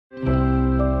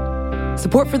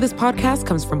Support for this podcast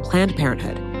comes from Planned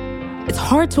Parenthood. It's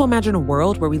hard to imagine a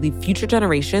world where we leave future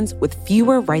generations with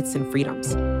fewer rights and freedoms.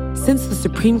 Since the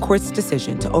Supreme Court's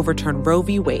decision to overturn Roe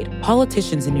v. Wade,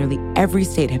 politicians in nearly every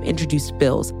state have introduced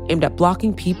bills aimed at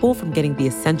blocking people from getting the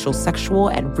essential sexual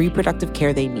and reproductive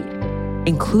care they need,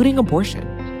 including abortion.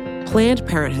 Planned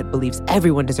Parenthood believes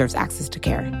everyone deserves access to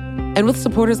care. And with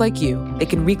supporters like you, they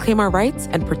can reclaim our rights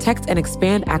and protect and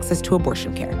expand access to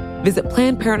abortion care. Visit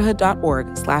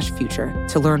PlannedParenthood.org/future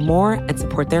to learn more and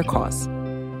support their cause.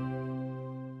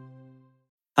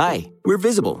 Hi, we're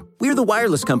Visible. We're the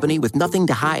wireless company with nothing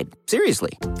to hide.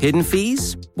 Seriously. Hidden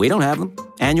fees? We don't have them.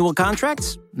 Annual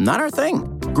contracts? Not our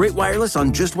thing. Great wireless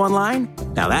on just one line?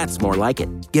 Now that's more like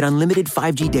it. Get unlimited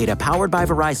 5G data powered by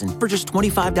Verizon for just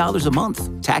 $25 a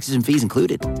month. Taxes and fees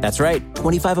included. That's right,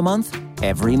 $25 a month,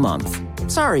 every month.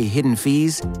 Sorry, hidden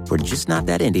fees. We're just not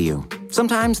that into you.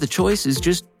 Sometimes the choice is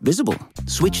just Visible.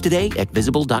 Switch today at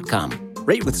Visible.com.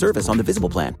 Rate with service on the Visible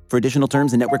plan. For additional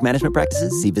terms and network management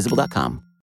practices, see Visible.com.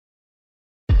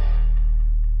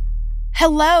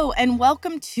 Hello, and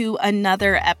welcome to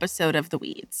another episode of The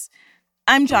Weeds.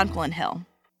 I'm Jonquilyn Hill.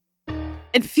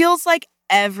 It feels like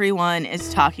everyone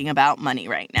is talking about money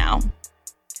right now.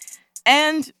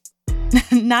 And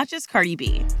not just Cardi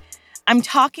B. I'm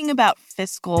talking about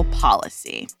fiscal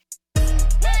policy.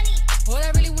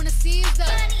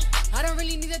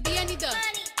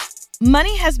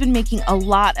 Money has been making a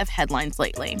lot of headlines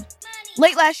lately.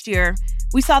 Late last year,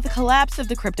 we saw the collapse of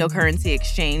the cryptocurrency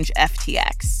exchange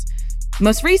FTX.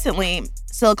 Most recently,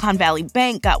 Silicon Valley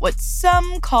Bank got what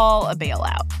some call a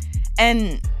bailout.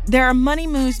 And there are money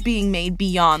moves being made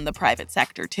beyond the private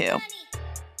sector, too.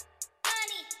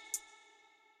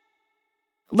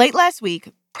 Late last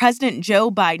week, President Joe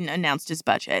Biden announced his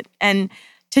budget. And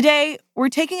today, we're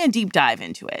taking a deep dive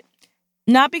into it.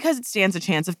 Not because it stands a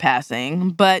chance of passing,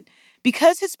 but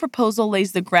because his proposal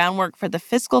lays the groundwork for the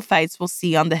fiscal fights we'll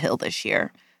see on the Hill this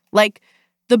year. Like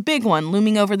the big one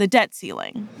looming over the debt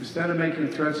ceiling. Instead of making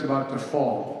threats about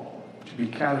default, which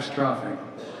would be catastrophic,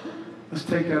 let's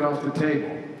take that off the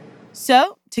table.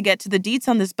 So, to get to the deets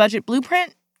on this budget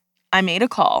blueprint, I made a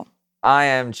call. I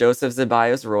am Joseph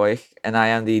Zeballos-Roy, and I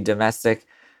am the domestic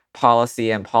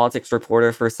policy and politics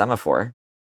reporter for Semafor.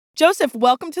 Joseph,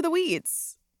 welcome to The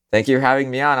Weeds. Thank you for having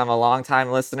me on. I'm a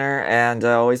longtime listener and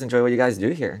always enjoy what you guys do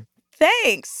here.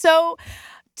 Thanks. So,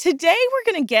 today,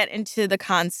 we're going to get into the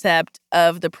concept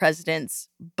of the president's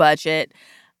budget.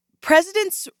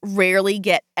 Presidents rarely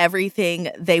get everything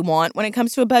they want when it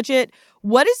comes to a budget.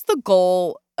 What is the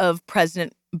goal of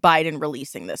President Biden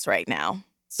releasing this right now?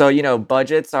 So,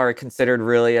 budgets are considered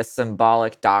really a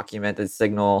symbolic document that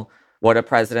signal what a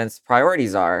president's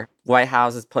priorities are. White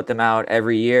Houses put them out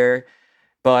every year,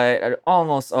 but it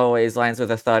almost always lands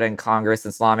with a thud in Congress,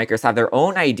 and lawmakers have their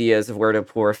own ideas of where to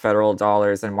pour federal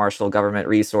dollars and marshal government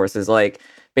resources. Like,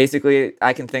 basically,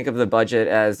 I can think of the budget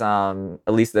as, at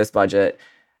least this budget,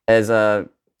 as a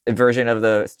version of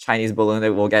the Chinese balloon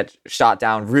that will get shot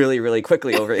down really, really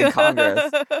quickly over in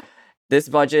Congress. This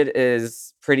budget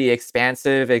is pretty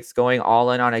expansive. It's going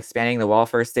all in on expanding the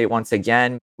welfare state once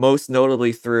again, most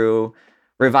notably through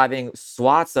reviving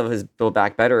swaths of his Build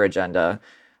Back Better agenda.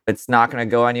 It's not going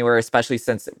to go anywhere, especially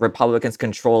since Republicans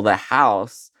control the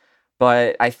House.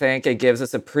 But I think it gives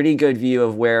us a pretty good view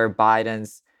of where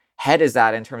Biden's head is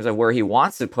at in terms of where he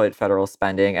wants to put federal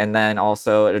spending. And then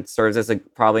also it serves as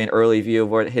probably an early view of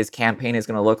what his campaign is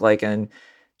going to look like in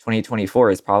 2024,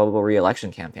 his probable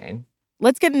re-election campaign.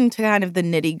 Let's get into kind of the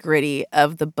nitty-gritty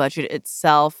of the budget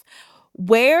itself.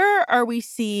 Where are we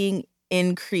seeing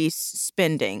increased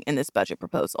spending in this budget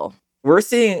proposal? We're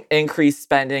seeing increased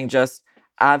spending just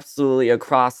absolutely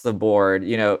across the board.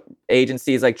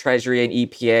 Agencies like Treasury and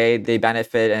EPA, they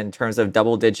benefit in terms of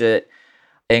double-digit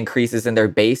increases in their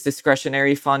base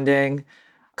discretionary funding.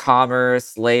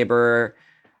 Commerce, Labor,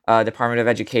 Department of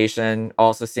Education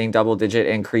also seeing double-digit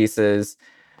increases.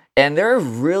 And there are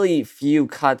really few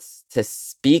cuts to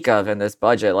speak of in this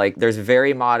budget. Like, there's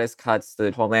very modest cuts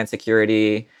to Homeland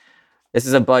Security. This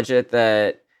is a budget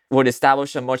that would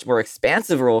establish a much more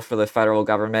expansive role for the federal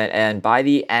government. And by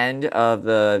the end of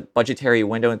the budgetary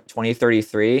window in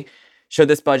 2033, should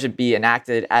this budget be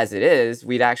enacted as it is,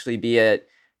 we'd actually be at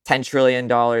 $10 trillion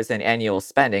in annual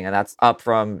spending. And that's up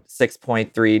from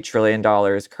 $6.3 trillion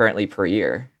currently per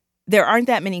year. There aren't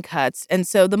that many cuts. And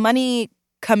so the money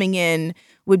coming in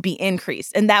would be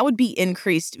increased, and that would be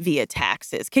increased via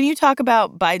taxes. Can you talk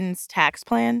about Biden's tax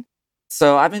plan?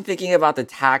 So I've been thinking about the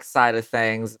tax side of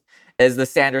things as the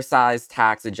standard-sized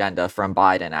tax agenda from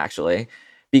Biden, actually.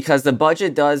 because the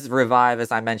budget does revive,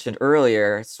 as I mentioned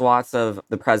earlier, swaths of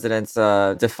the president's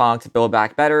defunct Build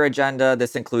Back Better agenda.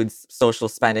 This includes social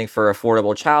spending for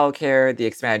affordable childcare, the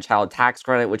expanded child tax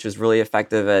credit, which is really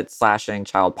effective at slashing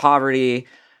child poverty,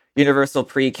 universal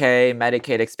pre-K,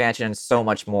 Medicaid expansion, and so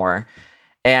much more.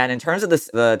 And in terms of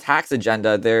the tax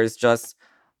agenda, there's just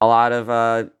a lot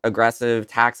of aggressive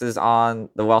taxes on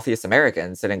the wealthiest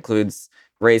Americans. It includes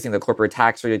raising the corporate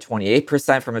tax rate to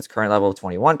 28% from its current level of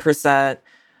 21%,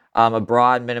 a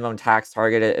broad minimum tax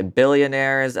target at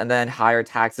billionaires, and then higher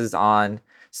taxes on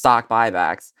stock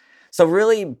buybacks. So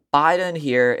really, Biden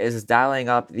here is dialing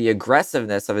up the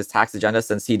aggressiveness of his tax agenda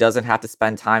since he doesn't have to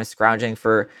spend time scrounging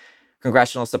for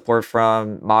congressional support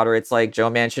from moderates like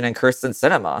Joe Manchin and Kyrsten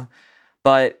Sinema.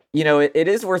 But, it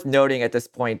is worth noting at this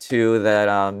point, too,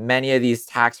 that many of these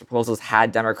tax proposals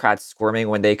had Democrats squirming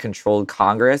when they controlled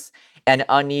Congress, and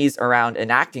unease around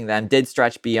enacting them did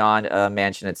stretch beyond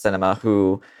Manchin and Sinema,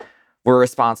 who were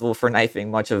responsible for knifing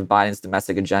much of Biden's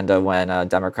domestic agenda when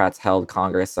Democrats held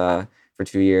Congress for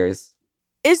 2 years.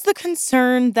 Is the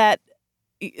concern that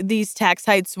these tax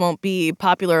hikes won't be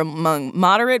popular among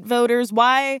moderate voters?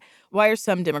 Why are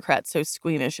some Democrats so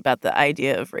squeamish about the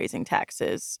idea of raising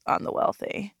taxes on the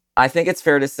wealthy? I think it's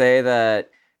fair to say that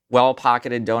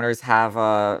well-pocketed donors have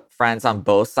friends on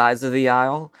both sides of the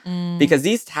aisle, because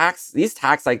these tax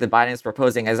like the Biden is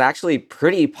proposing is actually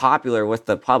pretty popular with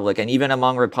the public and even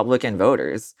among Republican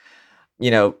voters.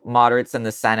 Moderates in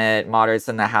the Senate, moderates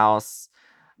in the House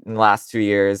in the last 2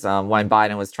 years, when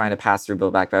Biden was trying to pass through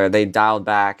Build Back Better, they dialed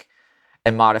back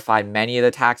and modified many of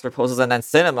the tax proposals. And then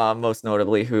Sinema, most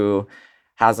notably, who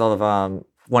has all of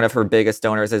one of her biggest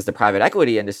donors is the private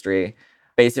equity industry,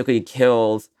 basically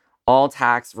killed all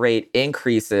tax rate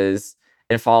increases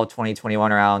in fall of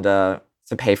 2021 around to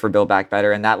pay for Build Back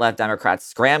Better. And that left Democrats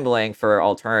scrambling for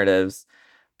alternatives.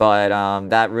 But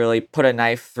that really put a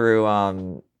knife through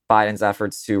Biden's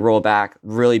efforts to roll back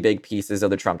really big pieces of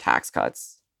the Trump tax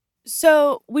cuts.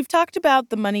 So we've talked about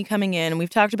the money coming in. We've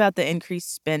talked about the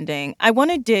increased spending. I want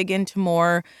to dig into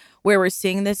more where we're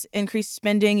seeing this increased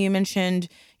spending. You mentioned,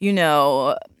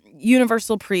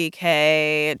 universal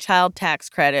pre-K, child tax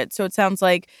credit. So it sounds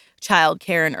like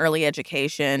childcare and early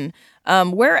education.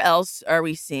 Where else are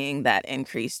we seeing that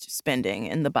increased spending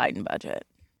in the Biden budget?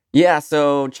 Yeah,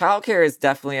 so childcare is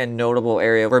definitely a notable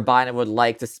area where Biden would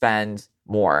like to spend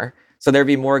more. So there'd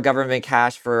be more government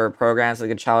cash for programs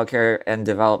like a Child Care and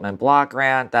Development Block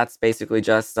Grant. That's basically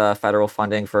just federal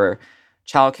funding for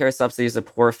childcare subsidies to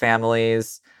poor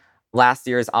families. Last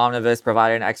year's omnibus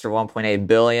provided an extra $1.8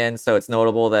 billion. So it's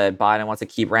notable that Biden wants to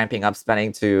keep ramping up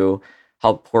spending to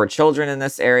help poor children in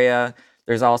this area.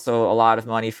 There's also a lot of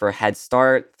money for Head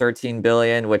Start, $13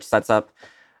 billion, which sets up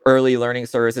early learning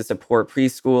services to poor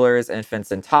preschoolers, infants,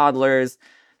 and toddlers.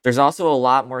 There's also a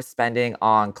lot more spending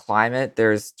on climate.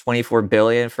 There's $24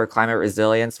 billion for climate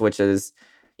resilience, which is,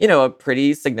 a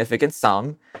pretty significant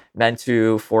sum meant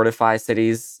to fortify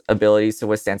cities' abilities to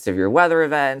withstand severe weather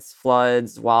events,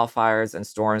 floods, wildfires, and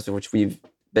storms, which we've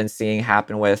been seeing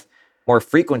happen with more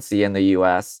frequency in the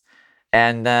U.S.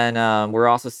 And then we're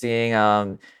also seeing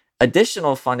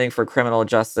additional funding for criminal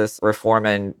justice reform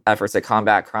and efforts to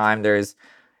combat crime. There's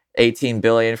 $18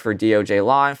 billion for DOJ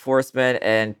law enforcement,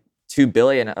 and $2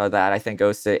 billion of that, I think,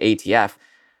 goes to ATF,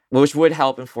 which would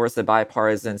help enforce the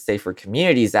Bipartisan Safer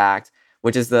Communities Act,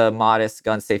 which is the modest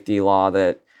gun safety law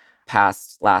that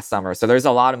passed last summer. So there's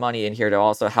a lot of money in here to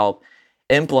also help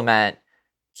implement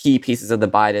key pieces of the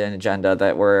Biden agenda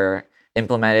that were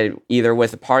implemented either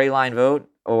with a party line vote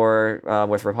or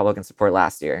with Republican support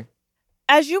last year.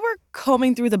 As you were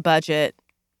combing through the budget,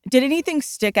 did anything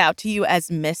stick out to you as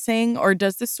missing, or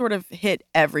does this sort of hit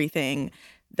everything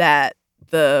that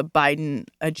the Biden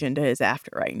agenda is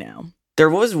after right now? There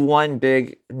was one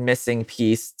big missing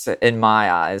piece in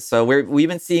my eyes. So we've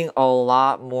been seeing a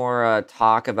lot more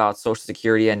talk about Social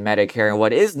Security and Medicare. And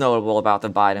what is notable about the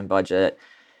Biden budget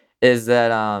is that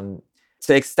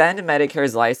to extend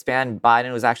Medicare's lifespan,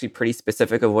 Biden was actually pretty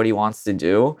specific of what he wants to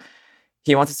do.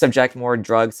 He wants to subject more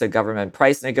drugs to government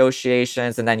price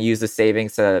negotiations and then use the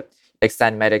savings to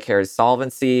extend Medicare's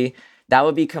solvency. That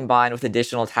would be combined with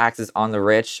additional taxes on the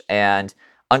rich. And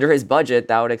under his budget,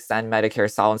 that would extend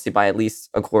Medicare's solvency by at least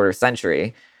a quarter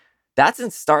century. That's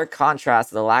in stark contrast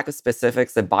to the lack of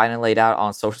specifics that Biden laid out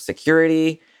on Social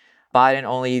Security. Biden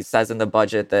only says in the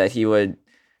budget that he would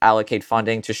allocate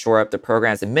funding to shore up the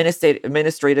program's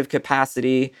administrative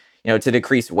capacity, to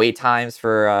decrease wait times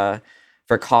for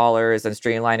callers and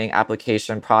streamlining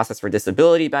application process for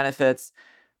disability benefits.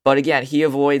 But again, he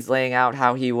avoids laying out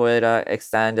how he would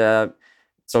extend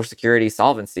Social Security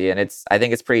solvency. And I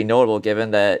think it's pretty notable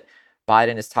given that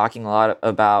Biden is talking a lot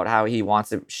about how he wants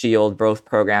to shield both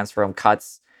programs from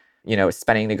cuts,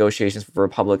 spending negotiations for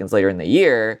Republicans later in the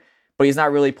year, but he's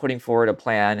not really putting forward a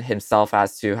plan himself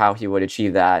as to how he would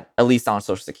achieve that, at least on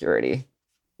Social Security.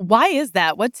 Why is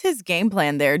that? What's his game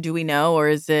plan there? Do we know? Or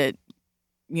is it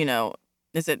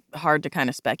hard to kind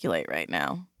of speculate right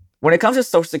now? When it comes to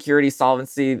Social Security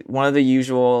solvency, one of the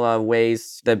usual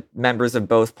ways that members of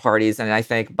both parties, and I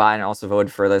think Biden also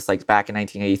voted for this like back in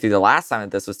 1983, the last time that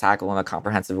this was tackled in a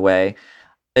comprehensive way,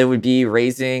 it would be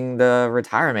raising the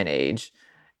retirement age.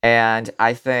 And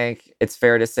I think it's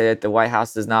fair to say that the White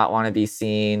House does not want to be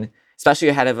seen, especially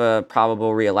ahead of a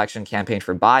probable reelection campaign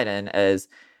for Biden, as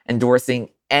endorsing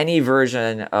any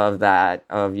version of that,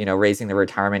 of, raising the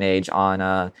retirement age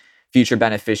on future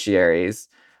beneficiaries.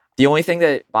 The only thing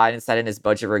that Biden said in his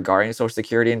budget regarding Social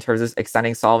Security in terms of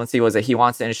extending solvency was that he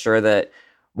wants to ensure that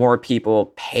more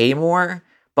people pay more,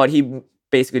 but he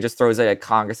basically just throws it at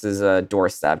Congress's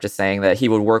doorstep, just saying that he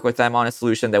would work with them on a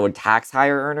solution that would tax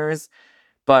higher earners.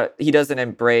 But he doesn't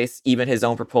embrace even his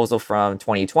own proposal from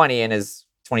 2020 in his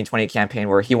 2020 campaign,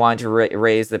 where he wanted to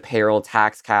raise the payroll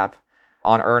tax cap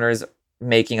on earners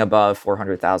making above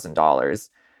 $400,000.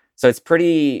 So it's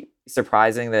pretty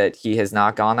surprising that he has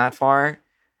not gone that far.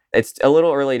 It's a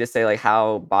little early to say like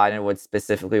how Biden would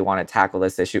specifically want to tackle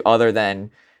this issue other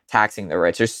than taxing the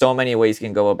rich. There's so many ways you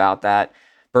can go about that.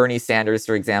 Bernie Sanders,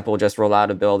 for example, just rolled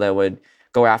out a bill that would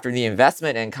go after the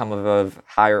investment income of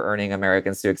higher earning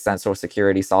Americans to extend Social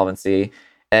Security solvency.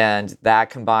 And that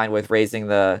combined with raising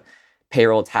the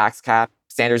payroll tax cap,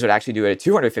 Sanders would actually do it at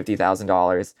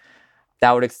 $250,000.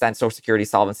 That would extend Social Security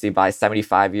solvency by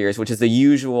 75 years, which is the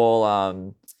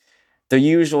usual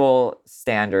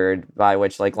standard by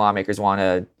which like lawmakers want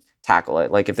to tackle it.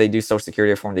 Like if they do Social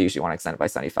Security reform, they usually want to extend it by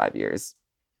 75 years.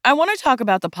 I want to talk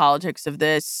about the politics of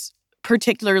this,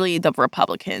 particularly the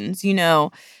Republicans.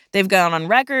 They've gone on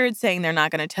record saying they're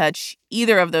not going to touch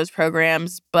either of those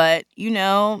programs, but,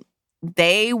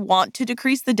 they want to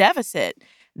decrease the deficit.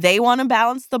 They want to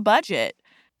balance the budget.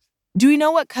 Do we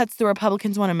know what cuts the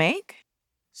Republicans want to make?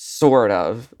 Sort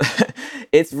of.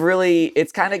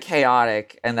 It's kind of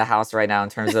chaotic in the House right now in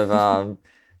terms of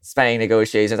spending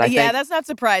negotiations. I think that's not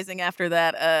surprising after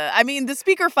that. The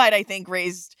speaker fight, I think,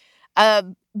 raised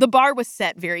the bar was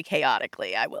set very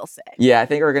chaotically, I will say. Yeah, I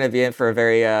think we're going to be in for a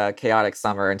very chaotic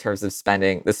summer in terms of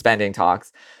the spending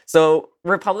talks. So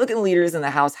Republican leaders in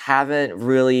the House haven't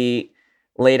really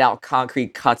laid out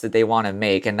concrete cuts that they want to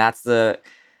make. And that's the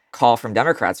call from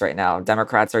Democrats right now.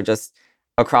 Democrats are just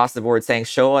across the board saying,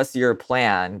 show us your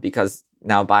plan, because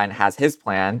now Biden has his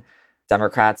plan.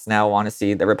 Democrats now want to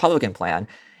see the Republican plan.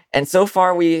 And so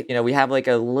far, we have like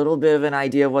a little bit of an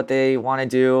idea of what they want to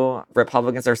do.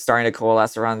 Republicans are starting to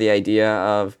coalesce around the idea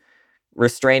of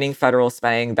restraining federal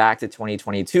spending back to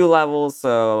 2022 levels.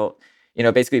 So,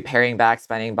 basically paring back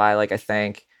spending by like, I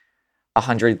think,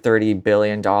 $130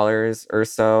 billion or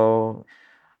so.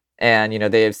 And,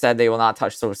 they have said they will not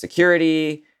touch Social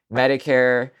Security,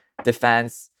 Medicare,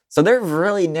 defense. So they're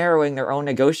really narrowing their own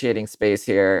negotiating space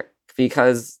here,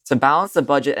 because to balance the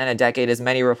budget in a decade, as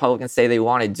many Republicans say they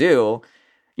want to do,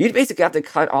 you'd basically have to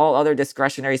cut all other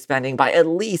discretionary spending by at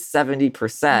least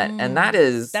 70%. And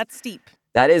that's steep.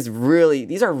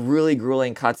 These are really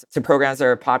grueling cuts to programs that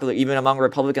are popular even among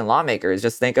Republican lawmakers.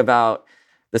 Just think about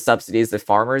the subsidies that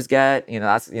farmers get.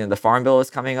 The Farm Bill is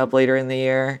coming up later in the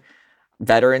year.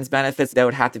 Veterans benefits that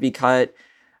would have to be cut.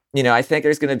 I think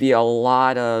there's going to be a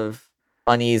lot of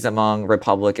unease among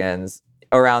Republicans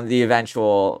around the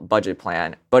eventual budget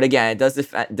plan. But again,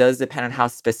 it does depend on how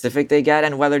specific they get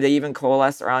and whether they even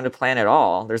coalesce around a plan at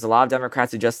all. There's a lot of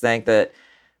Democrats who just think that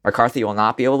McCarthy will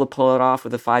not be able to pull it off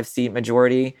with a 5-seat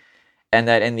majority, and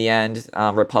that in the end,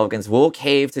 Republicans will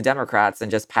cave to Democrats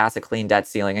and just pass a clean debt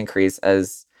ceiling increase,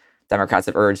 as Democrats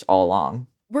have urged all along.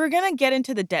 We're going to get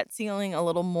into the debt ceiling a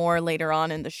little more later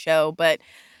on in the show, but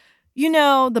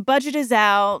the budget is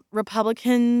out.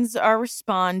 Republicans are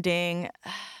responding.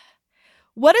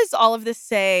 What does all of this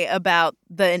say about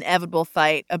the inevitable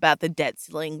fight about the debt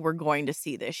ceiling we're going to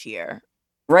see this year?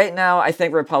 Right now, I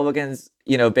think Republicans,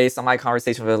 based on my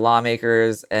conversation with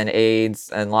lawmakers and aides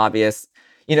and lobbyists,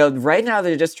 right now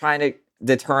they're just trying to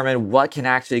determine what can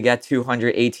actually get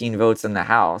 218 votes in the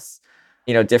House.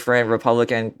 Different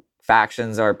Republican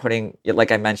factions are putting,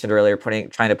 like I mentioned earlier,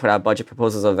 trying to put out budget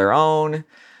proposals of their own.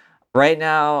 Right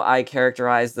now, I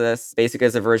characterize this basically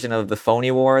as a version of the phony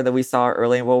war that we saw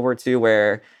early in World War II,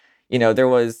 where, there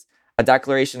was a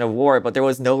declaration of war, but there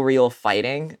was no real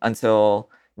fighting until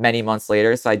many months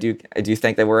later. So I do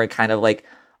think that we're kind of like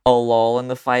a lull in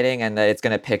the fighting, and that it's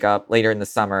going to pick up later in the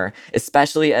summer,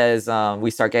 especially as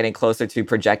we start getting closer to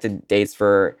projected dates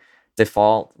for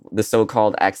default, the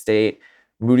so-called X date.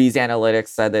 Moody's Analytics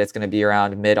said that it's going to be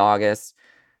around mid-August.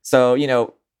 So,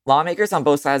 lawmakers on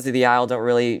both sides of the aisle don't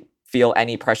really feel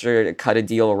any pressure to cut a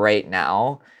deal right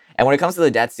now. And when it comes to the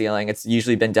debt ceiling, it's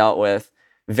usually been dealt with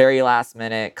very last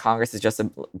minute. Congress is just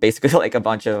basically like a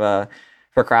bunch of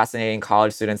procrastinating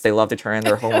college students. They love to turn in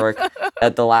their homework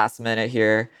at the last minute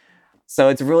here. So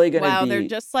it's really going to be... Wow, they're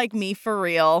just like me for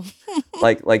real.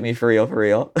 like me for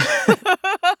real.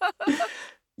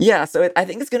 Yeah, so I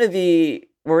think it's going to be...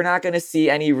 We're not going to see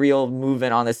any real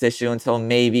movement on this issue until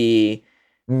maybe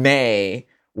May,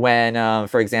 when,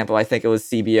 for example, I think it was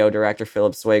CBO Director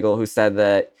Philip Swagel who said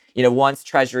that, once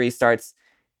Treasury starts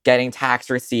getting tax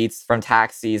receipts from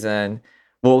tax season,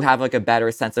 we'll have like a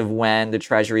better sense of when the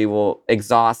Treasury will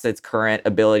exhaust its current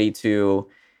ability to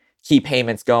keep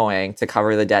payments going to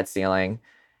cover the debt ceiling.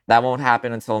 That won't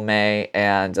happen until May,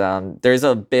 and there's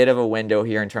a bit of a window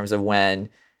here in terms of when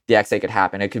the X-date could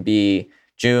happen. It could be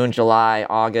June, July,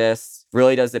 August.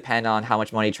 Really does depend on how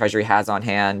much money Treasury has on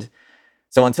hand.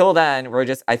 So until then,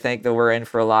 I think that we're in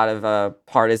for a lot of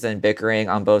partisan bickering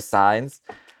on both sides.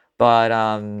 But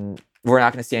we're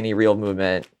not going to see any real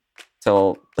movement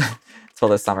till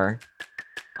this summer.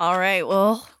 All right,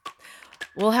 well,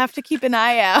 we'll have to keep an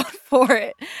eye out for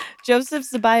it. Joseph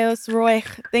Ceballos-Roig,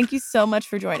 thank you so much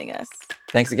for joining us.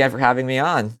 Thanks again for having me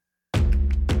on.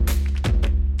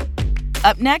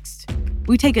 Up next,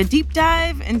 we take a deep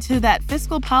dive into that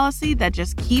fiscal policy that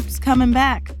just keeps coming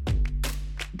back.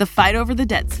 The fight over the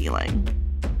debt ceiling.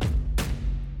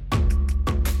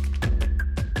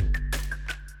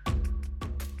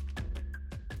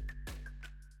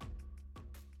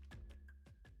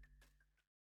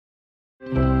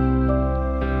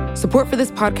 Support for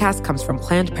this podcast comes from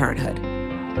Planned Parenthood.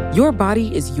 Your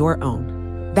body is your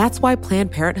own. That's why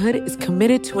Planned Parenthood is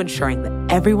committed to ensuring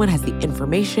that everyone has the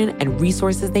information and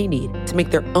resources they need to make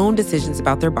their own decisions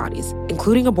about their bodies,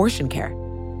 including abortion care.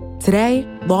 Today,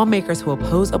 lawmakers who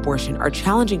oppose abortion are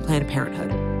challenging Planned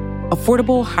Parenthood.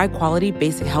 Affordable, high-quality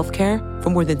basic health care for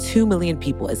more than 2 million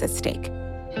people is at stake.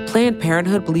 Planned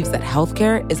Parenthood believes that health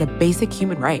care is a basic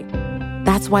human right.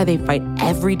 That's why they fight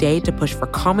every day to push for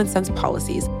common-sense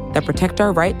policies that protect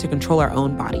our right to control our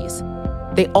own bodies.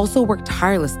 They also work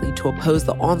tirelessly to oppose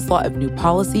the onslaught of new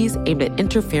policies aimed at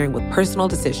interfering with personal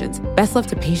decisions best left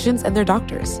to patients and their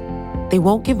doctors. They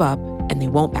won't give up, and they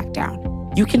won't back down.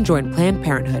 You can join Planned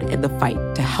Parenthood in the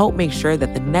fight to help make sure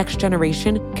that the next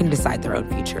generation can decide their own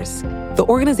futures. The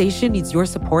organization needs your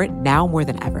support now more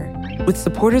than ever. With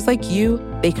supporters like you,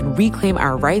 they can reclaim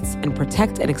our rights and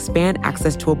protect and expand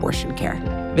access to abortion care.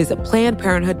 Visit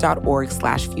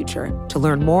PlannedParenthood.org/future to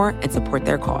learn more and support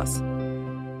their cause.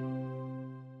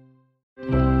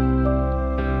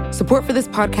 Support for this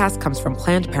podcast comes from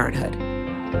Planned Parenthood.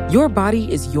 Your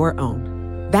body is your own.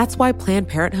 That's why Planned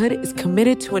Parenthood is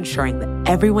committed to ensuring that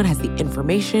everyone has the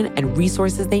information and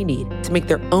resources they need to make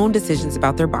their own decisions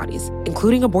about their bodies,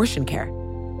 including abortion care.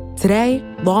 Today,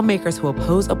 lawmakers who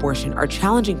oppose abortion are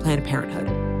challenging Planned Parenthood.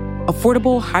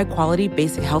 Affordable, high-quality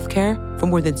basic health care for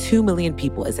more than 2 million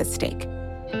people is at stake.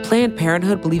 Planned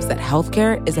Parenthood believes that health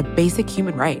care is a basic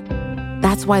human right.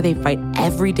 That's why they fight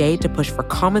every day to push for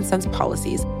common-sense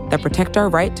policies that protect our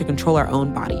right to control our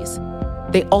own bodies.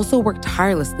 They also work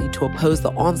tirelessly to oppose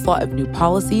the onslaught of new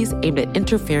policies aimed at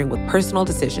interfering with personal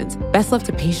decisions best left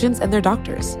to patients and their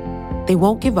doctors. They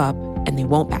won't give up, and they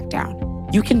won't back down.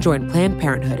 You can join Planned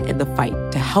Parenthood in the fight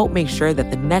to help make sure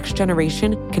that the next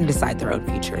generation can decide their own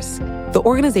futures. The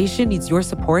organization needs your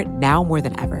support now more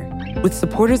than ever. With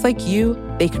supporters like you,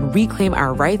 they can reclaim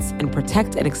our rights and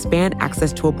protect and expand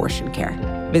access to abortion care.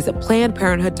 Visit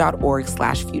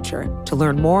PlannedParenthood.org/future to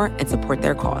learn more and support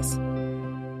their cause.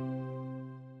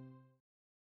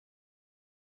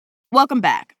 Welcome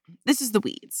back. This is The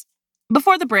Weeds.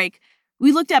 Before the break,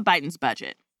 we looked at Biden's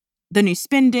budget. The new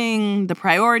spending, the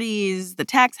priorities, the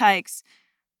tax hikes.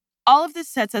 All of this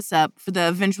sets us up for the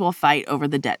eventual fight over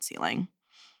the debt ceiling.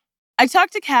 I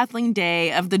talked to Kathleen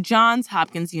Day of the Johns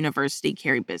Hopkins University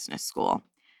Carey Business School.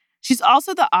 She's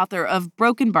also the author of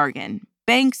Broken Bargain,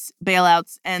 Banks,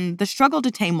 Bailouts, and The Struggle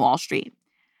to Tame Wall Street.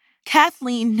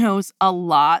 Kathleen knows a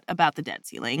lot about the debt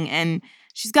ceiling, and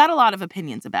she's got a lot of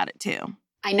opinions about it, too.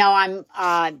 I know I'm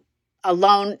not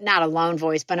a lone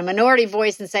voice, but a minority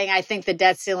voice in saying I think the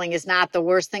debt ceiling is not the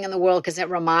worst thing in the world because it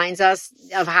reminds us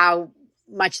of how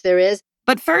much there is.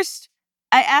 But first,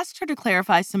 I asked her to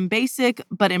clarify some basic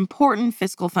but important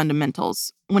fiscal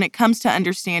fundamentals when it comes to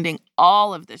understanding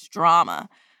all of this drama.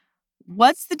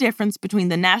 What's the difference between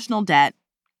the national debt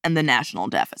and the national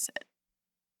deficit?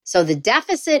 So the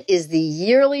deficit is the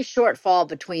yearly shortfall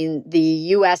between the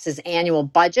U.S.'s annual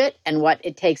budget and what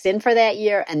it takes in for that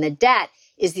year, and the debt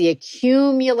is the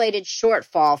accumulated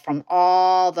shortfall from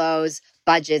all those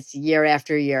budgets year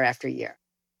after year after year.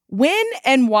 When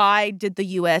and why did the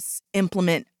U.S.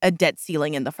 implement a debt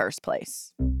ceiling in the first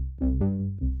place?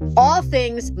 All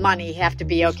things money have to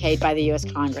be okayed by the U.S.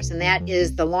 Congress, and that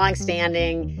is the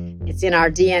longstanding, it's in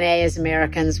our DNA as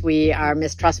Americans, we are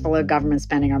mistrustful of government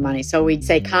spending our money. So we'd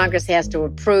say Congress has to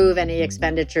approve any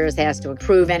expenditures, has to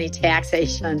approve any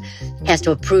taxation, has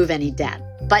to approve any debt.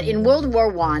 But in World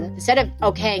War I, instead of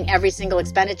okaying every single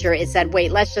expenditure, it said,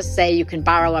 wait, let's just say you can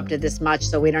borrow up to this much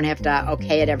so we don't have to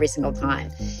okay it every single time.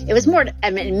 It was more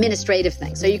an administrative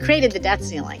thing. So you created the debt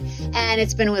ceiling, and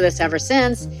it's been with us ever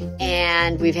since.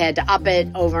 And we've had to up it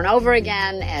over and over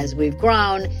again as we've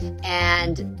grown.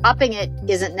 And upping it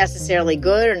isn't necessarily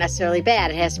good or necessarily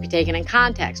bad. It has to be taken in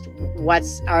context.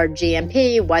 What's our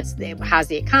GMP? How's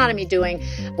the economy doing?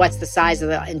 What's the size of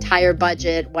the entire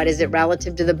budget? What is it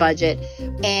relative to the budget?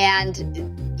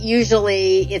 And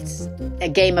usually it's a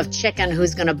game of chicken,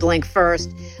 who's going to blink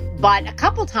first. But a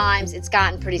couple times it's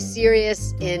gotten pretty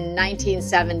serious. In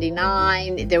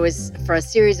 1979, there was, for a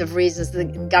series of reasons, the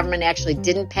government actually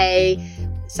didn't pay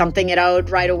something it owed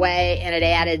right away, and it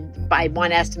added, by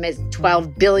one estimate,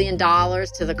 $12 billion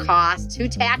to the cost to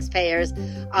taxpayers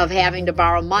of having to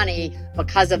borrow money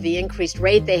because of the increased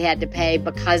rate they had to pay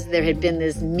because there had been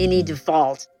this mini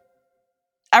default.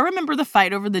 I remember the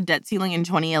fight over the debt ceiling in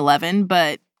 2011,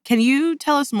 but can you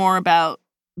tell us more about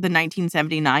the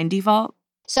 1979 default?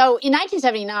 So in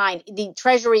 1979, the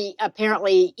Treasury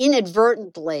apparently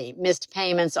inadvertently missed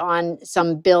payments on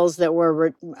some bills that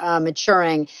were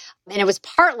maturing. And it was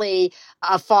partly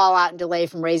a fallout and delay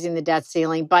from raising the debt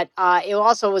ceiling, but it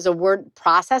also was a word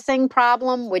processing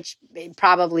problem, which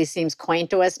probably seems quaint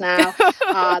to us now.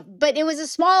 But it was a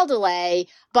small delay,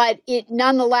 but it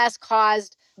nonetheless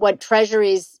caused what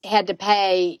Treasuries had to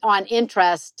pay on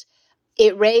interest.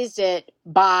 It raised it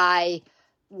by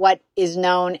what is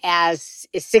known as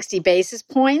 60 basis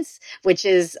points, which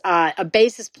is a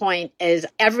basis point is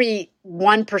every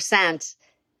 1%.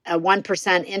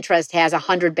 1% interest has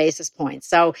 100 basis points.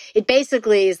 So it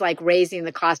basically is like raising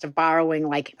the cost of borrowing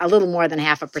like a little more than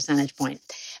half a percentage point.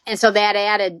 And so that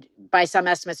added, by some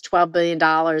estimates, $12 billion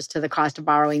to the cost of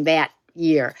borrowing that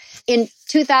year. In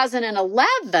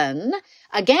 2011,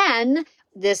 again,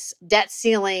 this debt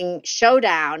ceiling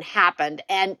showdown happened.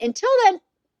 And until then,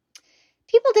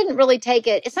 people didn't really take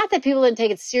it. It's not that people didn't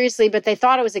take it seriously, but they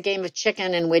thought it was a game of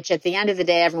chicken in which at the end of the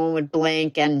day, everyone would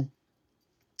blink and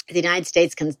the United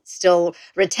States can still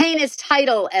retain its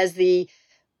title as the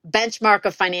benchmark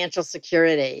of financial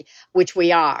security, which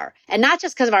we are. And not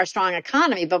just because of our strong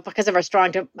economy, but because of our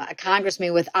strong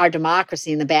congressmen with our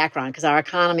democracy in the background, because our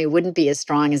economy wouldn't be as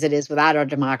strong as it is without our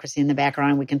democracy in the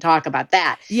background. We can talk about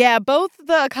that. Yeah, both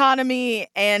the economy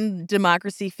and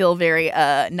democracy feel very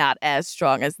not as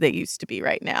strong as they used to be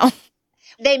right now.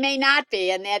 They may not be,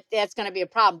 and that's going to be a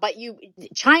problem. But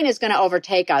China is going to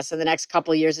overtake us in the next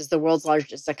couple of years as the world's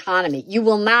largest economy. You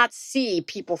will not see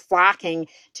people flocking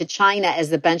to China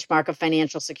as the benchmark of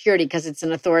financial security because it's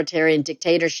an authoritarian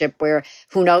dictatorship where,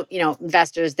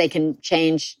 investors, they can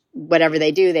change whatever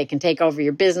they do. They can take over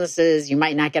your businesses. You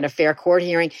might not get a fair court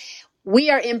hearing.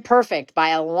 We are imperfect by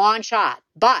a long shot,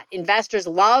 but investors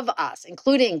love us,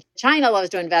 including China loves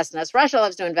to invest in us, Russia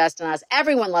loves to invest in us,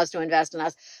 everyone loves to invest in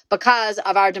us because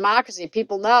of our democracy.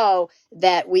 People know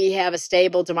that we have a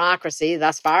stable democracy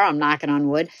thus far. I'm knocking on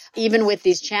wood. Even with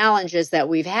these challenges that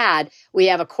we've had, we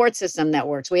have a court system that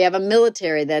works. We have a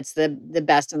military that's the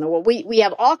best in the world. We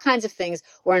have all kinds of things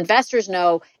where investors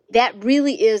know that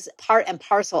really is part and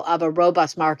parcel of a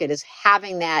robust market, is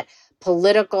having that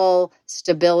political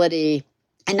stability,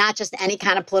 and not just any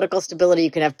kind of political stability.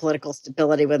 You could have political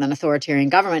stability with an authoritarian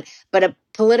government, but a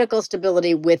political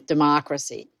stability with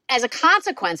democracy. As a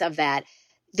consequence of that,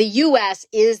 the U.S.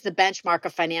 is the benchmark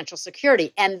of financial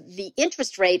security, and the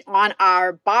interest rate on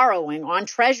our borrowing, on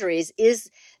treasuries,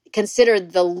 is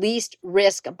considered the least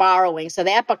risk borrowing. So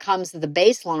that becomes the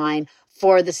baseline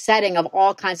for the setting of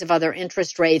all kinds of other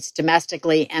interest rates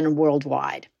domestically and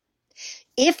worldwide.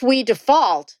 If we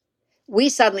default, we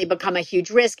suddenly become a huge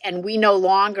risk, and we no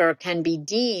longer can be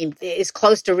deemed as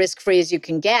close to risk-free as you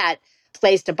can get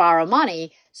place to borrow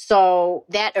money. So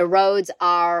that erodes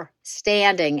our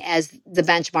standing as the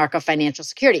benchmark of financial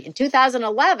security. In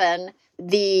 2011,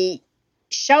 the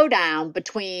showdown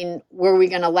between were we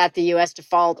going to let the U.S.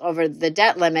 default over the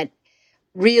debt limit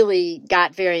really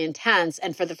got very intense.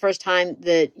 And for the first time,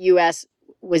 the U.S.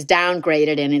 was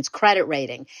downgraded in its credit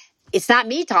rating. It's not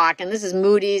me talking. This is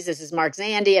Moody's. This is Mark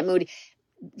Zandi at Moody.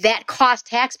 That cost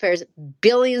taxpayers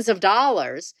billions of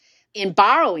dollars in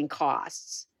borrowing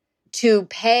costs to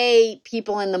pay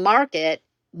people in the market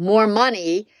more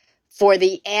money for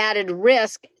the added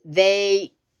risk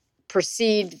they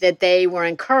perceived that they were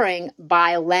incurring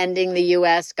by lending the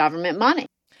U.S. government money.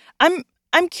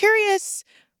 I'm curious,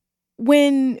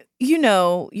 when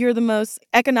you're the most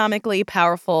economically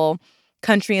powerful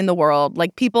country in the world,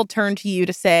 like people turn to you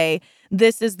to say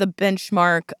this is the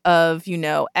benchmark of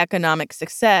economic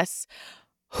success.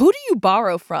 Who do you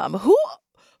borrow from? Who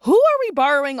are we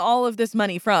borrowing all of this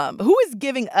money from? Who is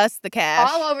giving us the cash?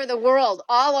 All over the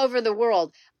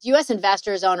world. U.S.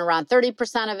 investors own around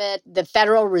 30% of it. The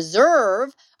Federal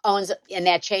Reserve owns, and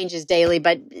that changes daily,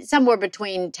 but somewhere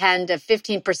between 10 to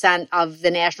 15% of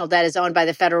the national debt is owned by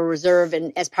the Federal Reserve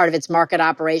and as part of its market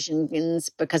operations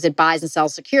because it buys and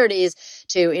sells securities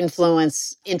to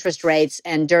influence interest rates.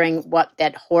 And during what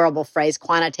that horrible phrase,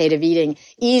 quantitative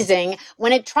easing,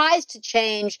 when it tries to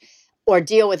change or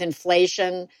deal with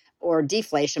inflation or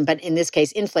deflation, but in this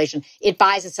case, inflation, it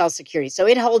buys and sells securities. So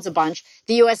it holds a bunch.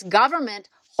 The U.S. government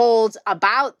holds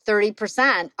about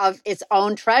 30% of its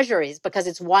own treasuries because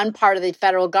it's one part of the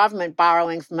federal government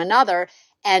borrowing from another.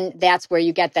 And that's where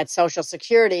you get that Social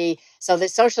Security. So the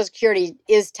Social Security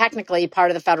is technically part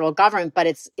of the federal government, but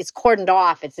it's cordoned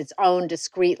off. It's its own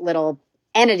discrete little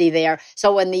entity there.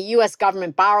 So when the U.S.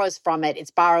 government borrows from it,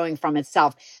 it's borrowing from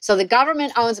itself. So the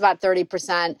government owns about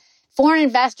 30%. Foreign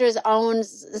investors own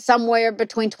somewhere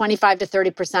between 25 to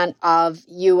 30% of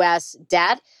U.S.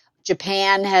 debt.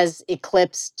 Japan has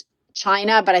eclipsed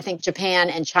China, but I think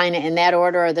Japan and China in that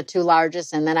order are the two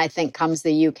largest. And then I think comes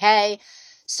the UK.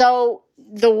 So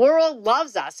the world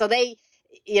loves us. So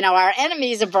our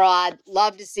enemies abroad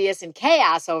love to see us in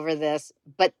chaos over this.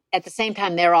 But at the same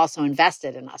time, they're also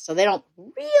invested in us. So they don't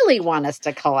really want us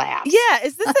to collapse. Yeah.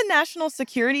 Is this a national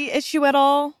security issue at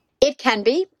all? It can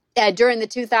be. During the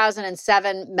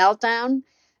 2007 meltdown,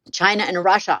 China and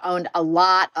Russia owned a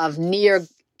lot of near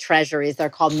treasuries. They're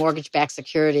called mortgage-backed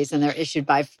securities, and they're issued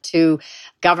by two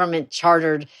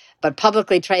government-chartered but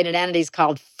publicly traded entities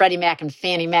called Freddie Mac and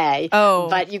Fannie Mae. Oh.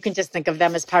 But you can just think of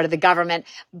them as part of the government.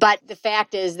 But the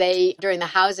fact is during the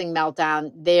housing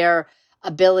meltdown, their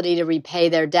ability to repay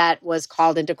their debt was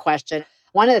called into question.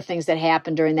 One of the things that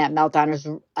happened during that meltdown was,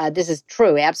 this is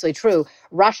true, absolutely true,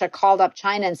 Russia called up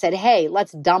China and said, hey,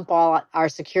 let's dump all our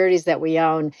securities that we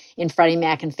own in Freddie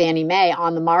Mac and Fannie Mae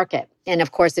on the market. And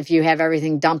of course, if you have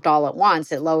everything dumped all at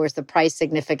once, it lowers the price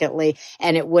significantly,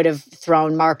 and it would have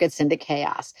thrown markets into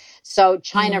chaos. So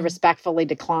China respectfully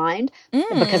declined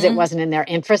because it wasn't in their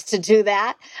interest to do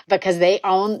that, because they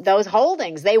own those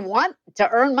holdings. They want to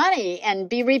earn money and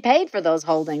be repaid for those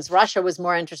holdings. Russia was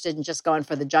more interested in just going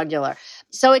for the jugular.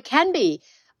 So it can be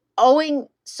owing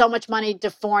so much money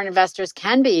to foreign investors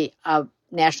can be a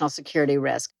national security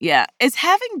risk. Yeah. Is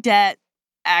having debt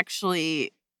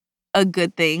actually a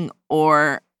good thing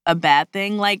or a bad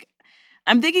thing? Like,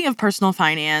 I'm thinking of personal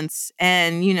finance,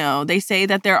 and, they say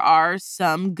that there are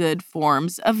some good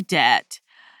forms of debt.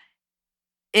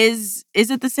 Is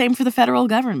it the same for the federal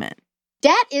government?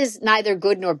 Debt is neither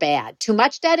good nor bad. Too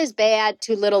much debt is bad.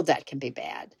 Too little debt can be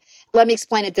bad. Let me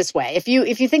explain it this way. If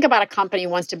you think about a company who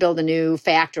wants to build a new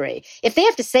factory, if they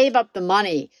have to save up the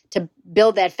money to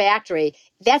build that factory,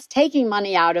 that's taking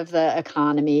money out of the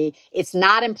economy. It's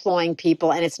not employing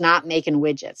people, and it's not making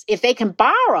widgets. If they can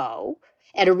borrow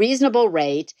at a reasonable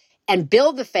rate and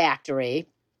build the factory,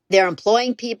 they're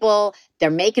employing people, they're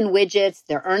making widgets,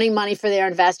 they're earning money for their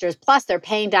investors, plus they're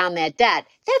paying down that debt.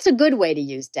 That's a good way to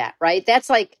use debt, right? That's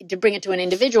like, to bring it to an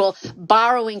individual,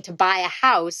 borrowing to buy a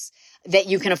house that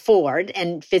you can afford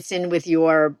and fits in with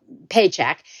your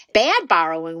paycheck. Bad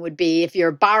borrowing would be if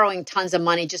you're borrowing tons of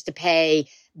money just to pay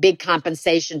big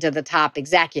compensation to the top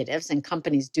executives, and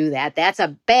companies do that. That's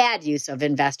a bad use of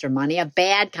investor money, a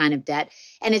bad kind of debt.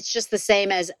 And it's just the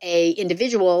same as a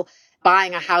individual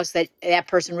buying a house that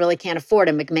person really can't afford,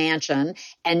 a McMansion,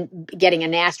 and getting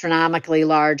an astronomically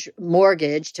large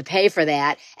mortgage to pay for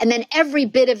that. And then every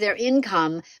bit of their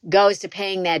income goes to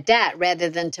paying that debt rather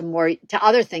than to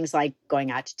other things like going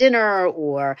out to dinner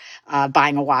or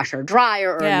buying a washer or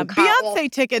dryer or a new car.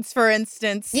 Beyonce tickets, for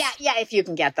instance. Yeah, if you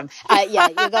can get them.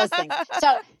 Those things.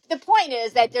 So the point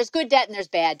is that there's good debt and there's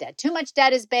bad debt. Too much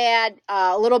debt is bad.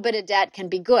 A little bit of debt can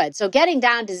be good. So getting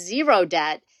down to zero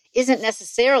debt isn't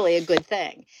necessarily a good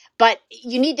thing, but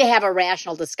you need to have a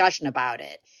rational discussion about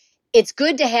it. It's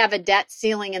good to have a debt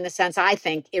ceiling in the sense, I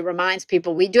think, it reminds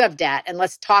people we do have debt, and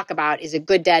let's talk about, is it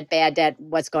good debt, bad debt,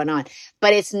 what's going on?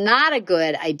 But it's not a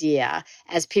good idea,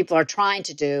 as people are trying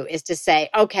to do, is to say,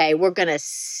 okay, we're going to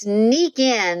sneak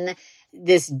in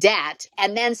this debt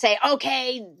and then say,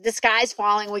 okay, the sky's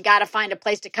falling, we got to find a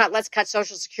place to cut. Let's cut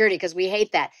Social Security because we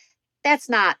hate that. That's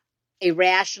not a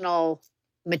rational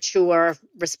mature,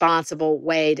 responsible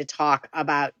way to talk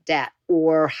about debt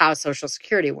or how Social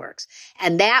Security works.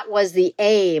 And that was the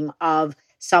aim of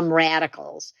some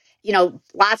radicals. You know,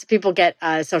 lots of people get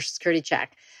a Social Security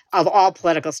check of all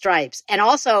political stripes. And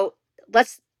also,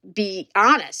 let's be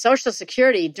honest, Social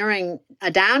Security during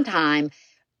a downtime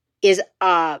is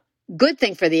a good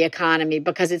thing for the economy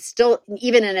because it's still,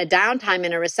 even in a downtime,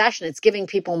 in a recession, it's giving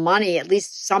people money. At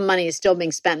least some money is still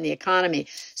being spent in the economy.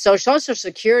 So Social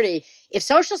Security, if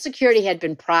Social Security had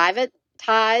been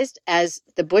privatized, as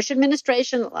the Bush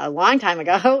administration a long time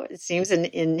ago, it seems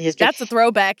in history. That's a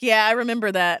throwback. Yeah, I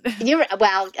remember that.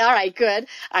 Well, all right, good,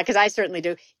 because I certainly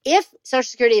do. If Social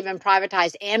Security had been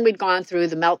privatized and we'd gone through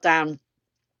the meltdown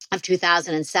of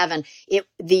 2007,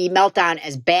 the meltdown,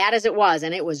 as bad as it was,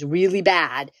 and it was really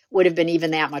bad, would have been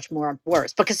even that much more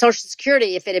worse. Because Social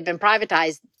Security, if it had been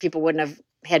privatized, people wouldn't have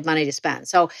had money to spend.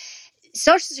 So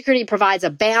Social Security provides a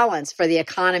balance for the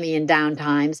economy in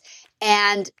downtimes.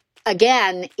 And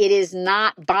again, it is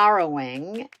not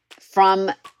borrowing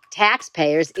from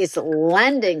taxpayers, it's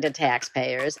lending to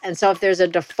taxpayers. And so if there's a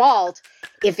default,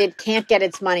 if it can't get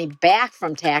its money back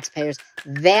from taxpayers,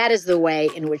 that is the way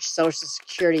in which Social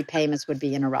Security payments would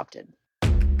be interrupted.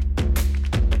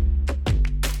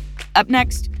 Up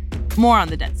next, more on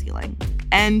the debt ceiling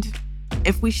and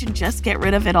if we should just get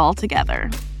rid of it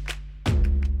altogether.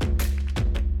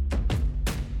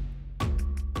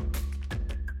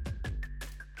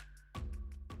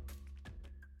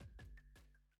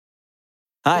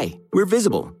 Hi, we're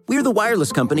Visible. We're the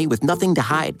wireless company with nothing to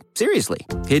hide. Seriously.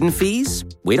 Hidden fees?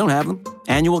 We don't have them.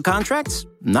 Annual contracts?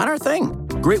 Not our thing.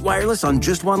 Great wireless on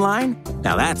just one line?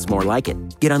 Now that's more like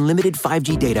it. Get unlimited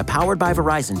 5G data powered by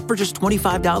Verizon for just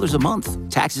 $25 a month.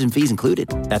 Taxes and fees included.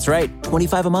 That's right,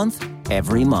 $25 a month,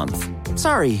 every month.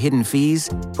 Sorry, hidden fees.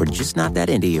 We're just not that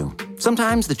into you.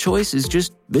 Sometimes the choice is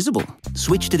just Visible.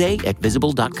 Switch today at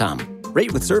Visible.com.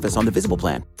 Rate with service on the Visible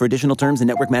plan. For additional terms and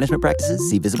network management practices,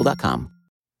 see Visible.com.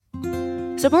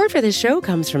 Support for this show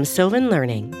comes from Sylvan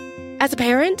Learning. As a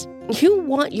parent, you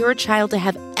want your child to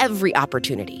have every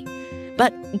opportunity.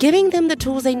 But giving them the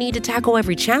tools they need to tackle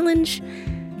every challenge,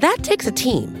 that takes a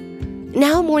team.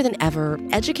 Now more than ever,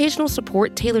 educational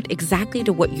support tailored exactly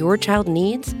to what your child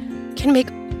needs can make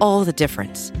all the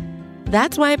difference.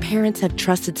 That's why parents have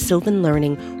trusted Sylvan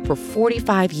Learning for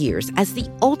 45 years as the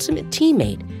ultimate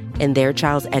teammate in their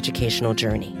child's educational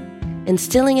journey,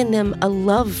 instilling in them a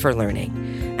love for learning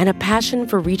and a passion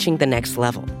for reaching the next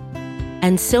level.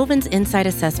 And Sylvan's Insight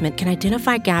Assessment can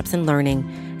identify gaps in learning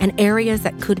and areas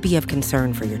that could be of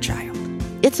concern for your child.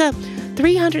 It's a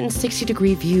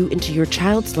 360-degree view into your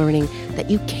child's learning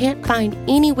that you can't find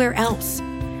anywhere else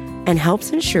and helps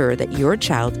ensure that your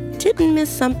child didn't miss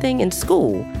something in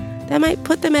school that might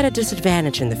put them at a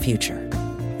disadvantage in the future.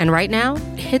 And right now,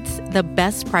 it's the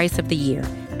best price of the year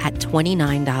at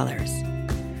 $29.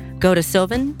 Go to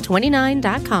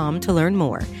sylvan29.com to learn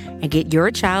more and get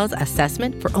your child's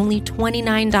assessment for only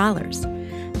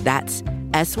 $29. That's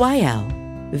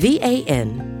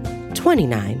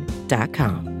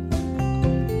SYLVAN29.com.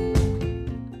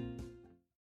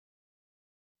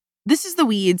 This is The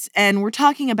Weeds, and we're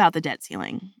talking about the debt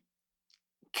ceiling.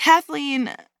 Kathleen,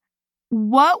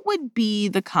 what would be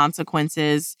the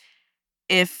consequences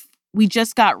if we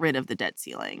just got rid of the debt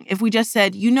ceiling? If we just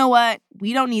said, you know what,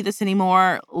 we don't need this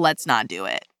anymore, let's not do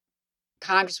it.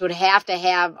 Congress would have to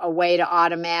have a way to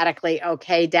automatically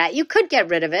okay debt. You could get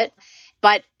rid of it,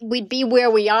 but we'd be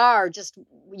where we are, just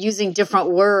using different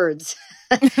words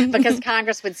because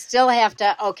Congress would still have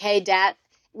to okay debt,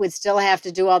 would still have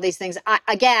to do all these things.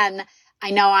 I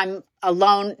know I'm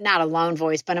not a lone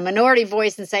voice, but a minority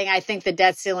voice in saying I think the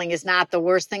debt ceiling is not the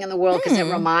worst thing in the world because it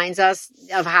reminds us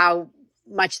of how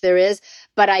much there is.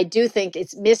 But I do think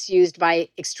it's misused by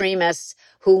extremists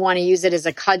who want to use it as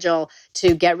a cudgel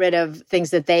to get rid of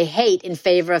things that they hate in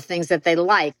favor of things that they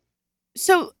like.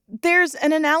 So there's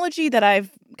an analogy that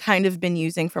I've kind of been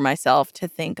using for myself to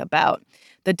think about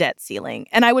the debt ceiling.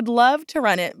 And I would love to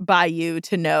run it by you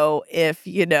to know if,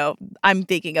 I'm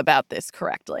thinking about this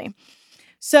correctly.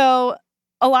 So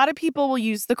a lot of people will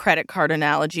use the credit card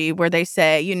analogy where they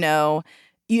say,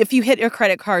 if you hit your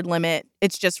credit card limit,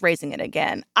 it's just raising it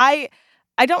again. I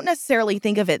don't necessarily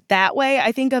think of it that way.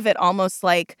 I think of it almost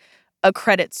like a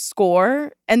credit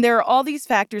score. And there are all these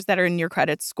factors that are in your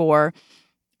credit score,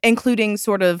 including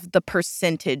sort of the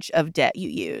percentage of debt you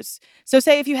use. So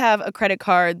say if you have a credit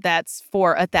card that's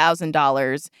for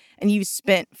 $1,000 and you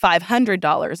spent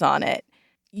 $500 on it,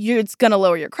 it's going to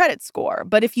lower your credit score.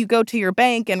 But if you go to your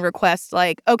bank and request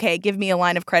okay, give me a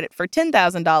line of credit for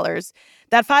 $10,000,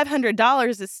 that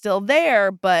 $500 is still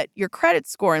there, but your credit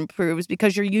score improves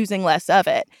because you're using less of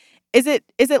it. Is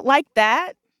it like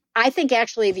that? I think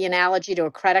actually the analogy to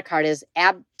a credit card is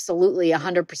absolutely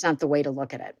 100% the way to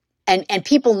look at it. And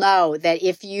people know that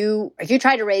if you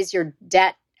try to raise your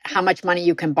debt, how much money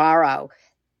you can borrow,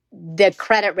 the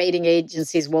credit rating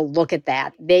agencies will look at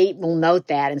that. They will note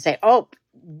that and say, oh,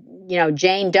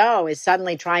 Jane Doe is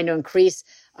suddenly trying to increase.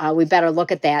 We better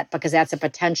look at that because that's a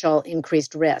potential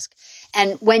increased risk.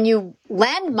 And when you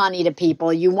lend money to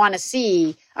people, you want to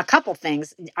see a couple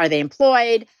things. Are they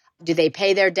employed? Do they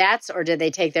pay their debts, or do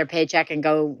they take their paycheck and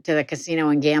go to the casino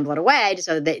and gamble it away?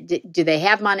 So do they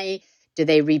have money? Do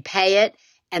they repay it?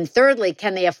 And thirdly,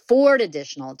 can they afford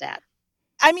additional debt?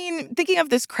 I mean, thinking of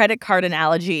this credit card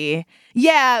analogy,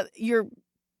 yeah, your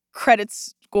credit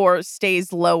score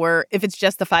stays lower if it's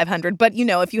just the 500. But,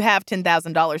 if you have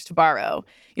 $10,000 to borrow,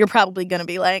 you're probably going to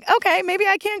be like, okay, maybe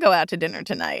I can go out to dinner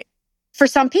tonight. For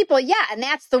some people, yeah, and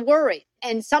that's the worry.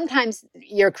 And sometimes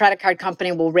your credit card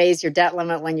company will raise your debt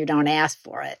limit when you don't ask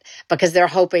for it because they're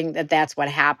hoping that that's what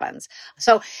happens.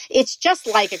 So it's just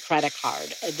like a credit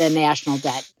card, the national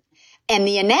debt. And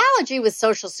the analogy with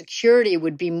Social Security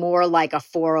would be more like a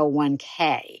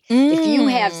 401k. If you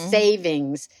have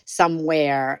savings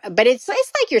somewhere, but it's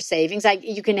like your savings, like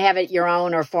you can have it your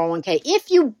own or 401k. If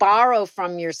you borrow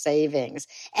from your savings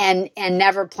and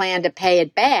never plan to pay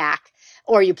it back,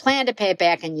 or you plan to pay it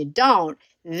back and you don't,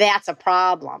 that's a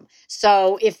problem.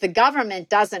 So if the government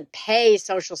doesn't pay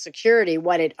Social Security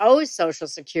what it owes Social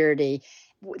Security,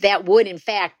 that would, in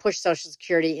fact, push Social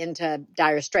Security into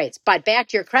dire straits. But back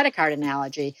to your credit card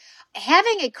analogy,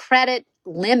 having a credit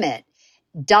limit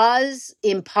does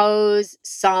impose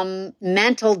some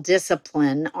mental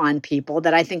discipline on people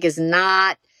that I think is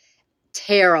not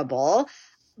terrible.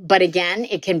 But again,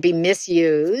 it can be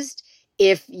misused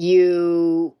if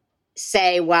you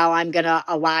say, well, I'm going to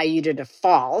allow you to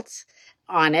default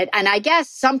on it. And I guess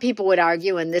some people would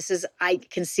argue, and I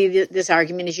can see this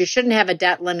argument, is you shouldn't have a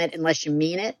debt limit unless you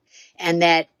mean it. And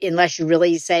that unless you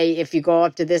really say, if you go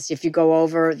up to this, if you go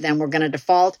over, then we're going to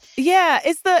default. Yeah.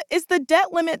 Is the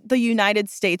debt limit the United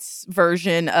States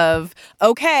version of,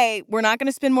 okay, we're not going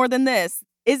to spend more than this?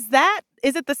 Is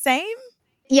it the same?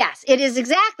 Yes, it is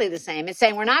exactly the same. It's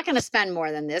saying we're not going to spend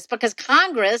more than this because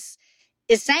Congress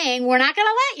is saying we're not going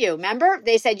to let you. Remember,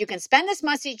 they said you can spend this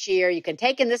much each year, you can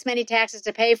take in this many taxes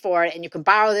to pay for it, and you can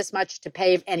borrow this much to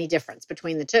pay any difference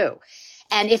between the two.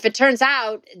 And if it turns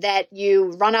out that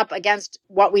you run up against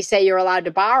what we say you're allowed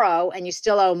to borrow and you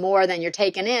still owe more than you're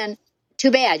taking in,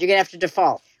 too bad, you're going to have to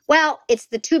default. Well, it's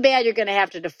the too bad you're going to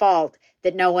have to default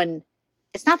that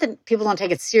it's not that people don't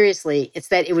take it seriously. It's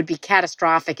that it would be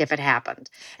catastrophic if it happened.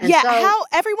 And how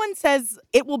everyone says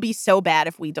it will be so bad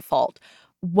if we default.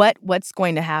 What's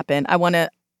going to happen?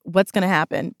 What's going to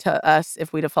happen to us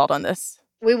if we default on this?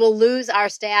 We will lose our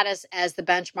status as the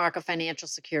benchmark of financial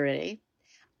security.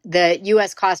 The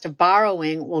U.S. cost of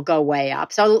borrowing will go way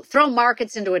up. So throw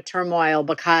markets into a turmoil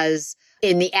because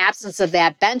in the absence of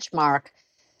that benchmark,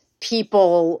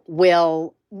 people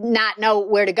will not know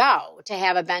where to go to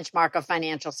have a benchmark of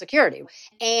financial security.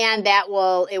 And it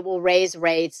will raise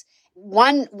rates.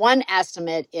 One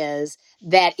estimate is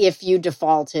that if you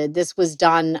defaulted, this was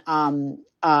done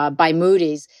by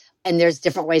Moody's, and there's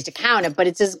different ways to count it, but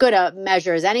it's as good a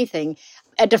measure as anything.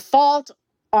 A default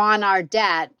on our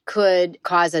debt could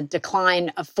cause a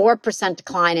 4%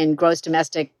 decline in gross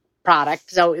domestic product,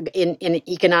 so in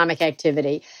economic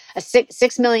activity,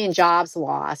 6 million jobs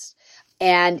lost,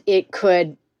 and it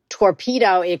could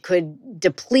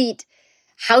deplete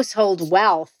household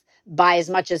wealth by as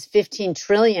much as 15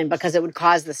 trillion because it would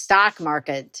cause the stock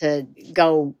market to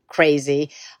go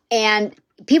crazy. And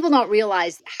people don't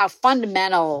realize how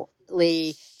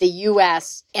fundamentally the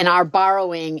U.S. and our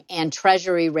borrowing and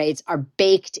treasury rates are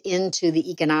baked into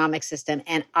the economic system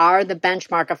and are the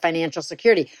benchmark of financial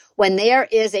security. When there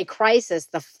is a crisis,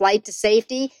 the flight to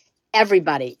safety,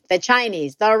 everybody, the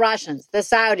Chinese, the Russians, the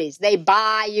Saudis, they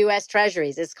buy U.S.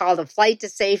 treasuries. It's called a flight to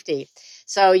safety.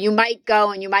 So you might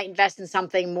go and you might invest in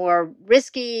something more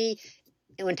risky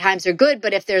when times are good,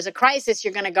 but if there's a crisis,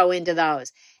 you're going to go into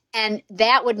those. And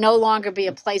that would no longer be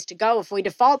a place to go if we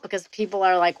default because people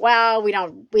are like, well,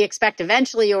 we expect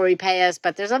eventually you'll repay us,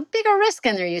 but there's a bigger risk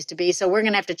than there used to be, so we're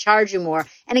going to have to charge you more.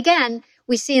 And again,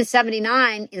 we see in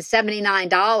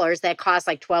 $79 that cost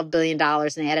like $12 billion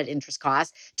in added interest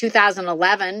costs.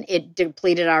 2011, it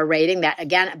depleted our rating. That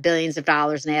again, billions of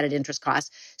dollars in added interest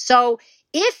costs. So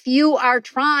if you are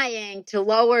trying to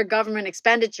lower government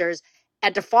expenditures,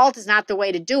 a default is not the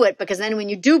way to do it because then when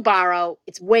you do borrow,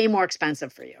 it's way more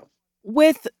expensive for you.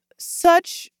 With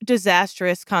such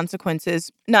disastrous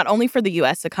consequences, not only for the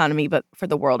U.S. economy, but for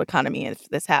the world economy if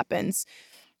this happens,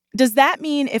 Does that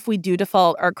mean if we do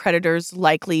default, our creditors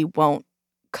likely won't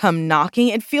come knocking?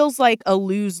 It feels like a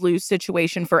lose-lose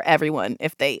situation for everyone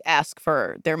if they ask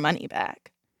for their money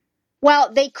back.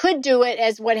 Well, they could do it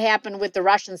as what happened with the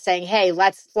Russians saying, hey,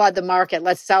 let's flood the market,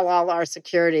 let's sell all our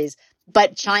securities.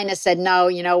 But China said, no,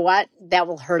 you know what? That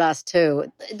will hurt us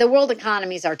too. The world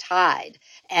economies are tied,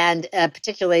 and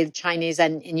particularly the Chinese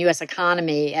and U.S.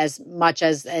 economy, as much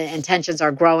as and tensions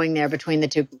are growing there between the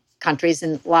two countries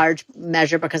in large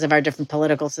measure because of our different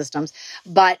political systems.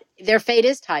 But their fate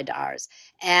is tied to ours,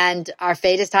 and our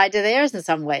fate is tied to theirs in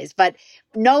some ways. But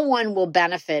no one will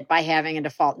benefit by having a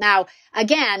default. Now,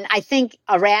 again, I think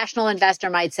a rational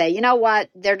investor might say, you know what,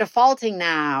 they're defaulting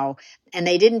now and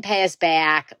they didn't pay us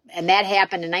back. And that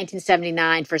happened in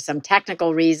 1979 for some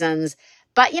technical reasons.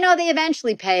 But, they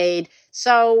eventually paid.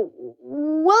 So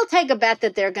we'll take a bet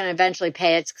that they're going to eventually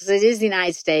pay it because it is the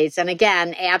United States. And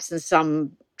again, absent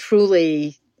some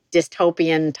truly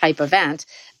dystopian type event,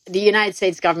 the United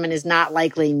States government is not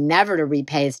likely never to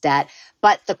repay its debt.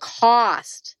 But the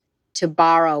cost to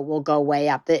borrow will go way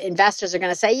up. The investors are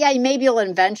going to say, yeah, maybe you'll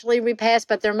eventually repay us,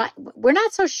 but we're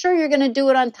not so sure you're going to do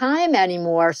it on time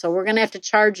anymore, so we're going to have to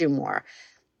charge you more.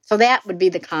 So that would be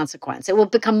the consequence. It will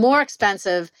become more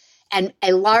expensive, and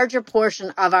a larger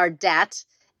portion of our debt,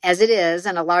 as it is,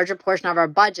 and a larger portion of our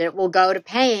budget will go to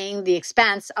paying the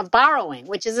expense of borrowing,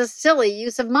 which is a silly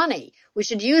use of money. We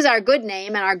should use our good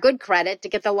name and our good credit to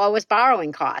get the lowest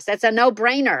borrowing cost. That's a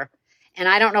no-brainer. And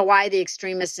I don't know why the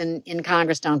extremists in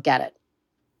Congress don't get it.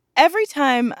 Every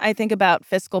time I think about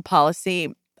fiscal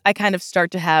policy, I kind of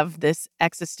start to have this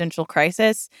existential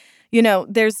crisis.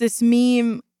 There's this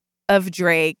meme of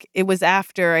Drake. It was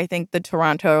after, I think, the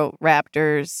Toronto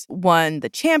Raptors won the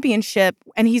championship.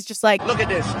 And he's just like, look at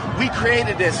this. We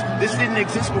created this. This didn't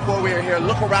exist before we were here.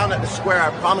 Look around at the square.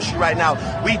 I promise you right now,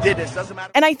 we did this. Doesn't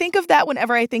matter. And I think of that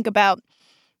whenever I think about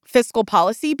fiscal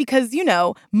policy because,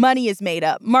 money is made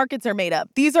up. Markets are made up.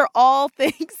 These are all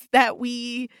things that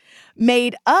we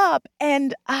made up.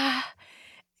 And,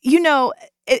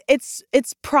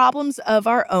 it's problems of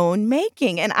our own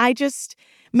making. And I just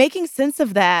making sense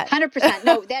of that. 100%.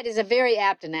 No, that is a very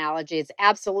apt analogy. It's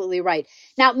absolutely right.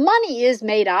 Now, money is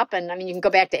made up. And you can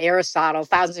go back to Aristotle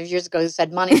thousands of years ago who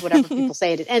said money is whatever people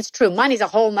say it is. And it's true. Money's a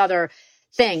whole nother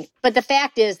thing. But the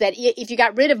fact is that if you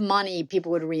got rid of money,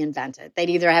 people would reinvent it. They'd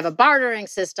either have a bartering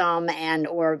system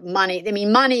or money.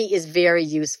 Money is very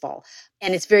useful.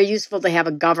 And it's very useful to have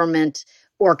a government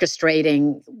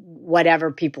orchestrating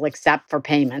whatever people accept for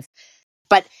payments.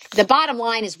 But the bottom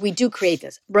line is we do create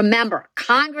this. Remember,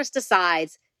 Congress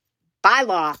decides by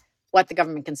law what the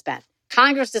government can spend.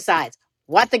 Congress decides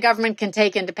what the government can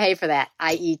take in to pay for that,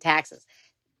 i.e. taxes.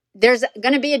 There's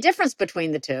going to be a difference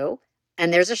between the two.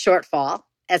 And there's a shortfall.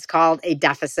 It's called a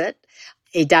deficit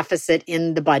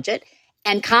in the budget.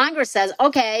 And Congress says,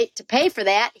 okay, to pay for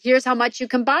that, here's how much you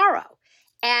can borrow.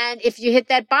 And if you hit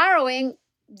that borrowing,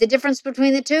 the difference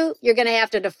between the two, you're going to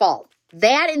have to default.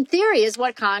 That, in theory, is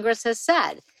what Congress has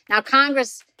said. Now,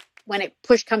 Congress, when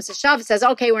push comes to shove, says,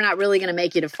 okay, we're not really going to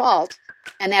make you default.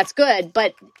 And that's good.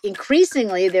 But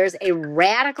increasingly, there's a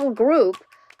radical group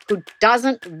who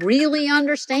doesn't really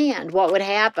understand what would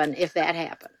happen if that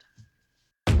happened.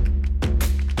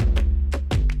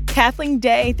 Kathleen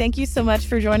Day, thank you so much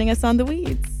for joining us on The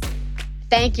Weeds.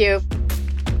 Thank you.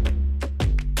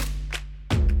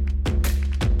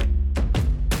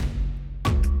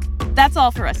 That's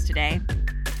all for us today.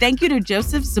 Thank you to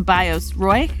Joseph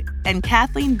Zeballos-Roy and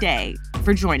Kathleen Day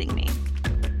for joining me.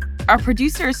 Our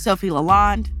producer is Sophie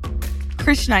Lalonde.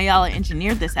 Krishna Ayala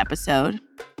engineered this episode.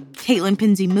 Caitlin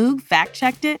Pinsey-Moog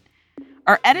fact-checked it.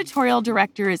 Our editorial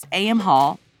director is A.M.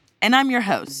 Hall. And I'm your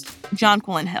host,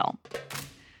 Jonquilyn Hill.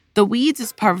 The Weeds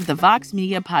is part of the Vox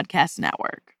Media Podcast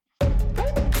Network.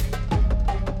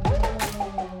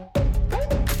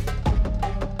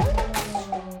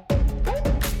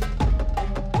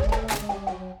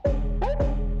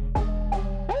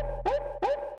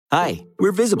 Hi,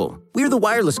 we're Visible. We're the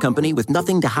wireless company with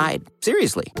nothing to hide.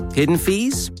 Seriously. Hidden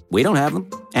fees? We don't have them.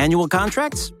 Annual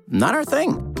contracts? Not our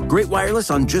thing. Great wireless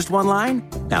on just one line?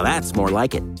 Now that's more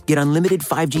like it. Get unlimited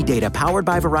 5G data powered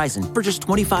by Verizon for just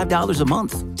 $25 a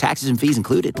month. Taxes and fees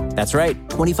included. That's right,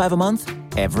 $25 a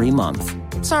month, every month.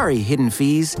 Sorry, hidden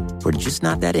fees. We're just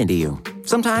not that into you.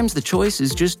 Sometimes the choice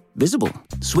is just Visible.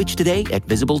 Switch today at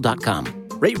Visible.com.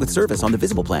 Rate with service on the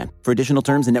Visible plan. For additional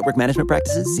terms and network management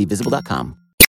practices, see Visible.com.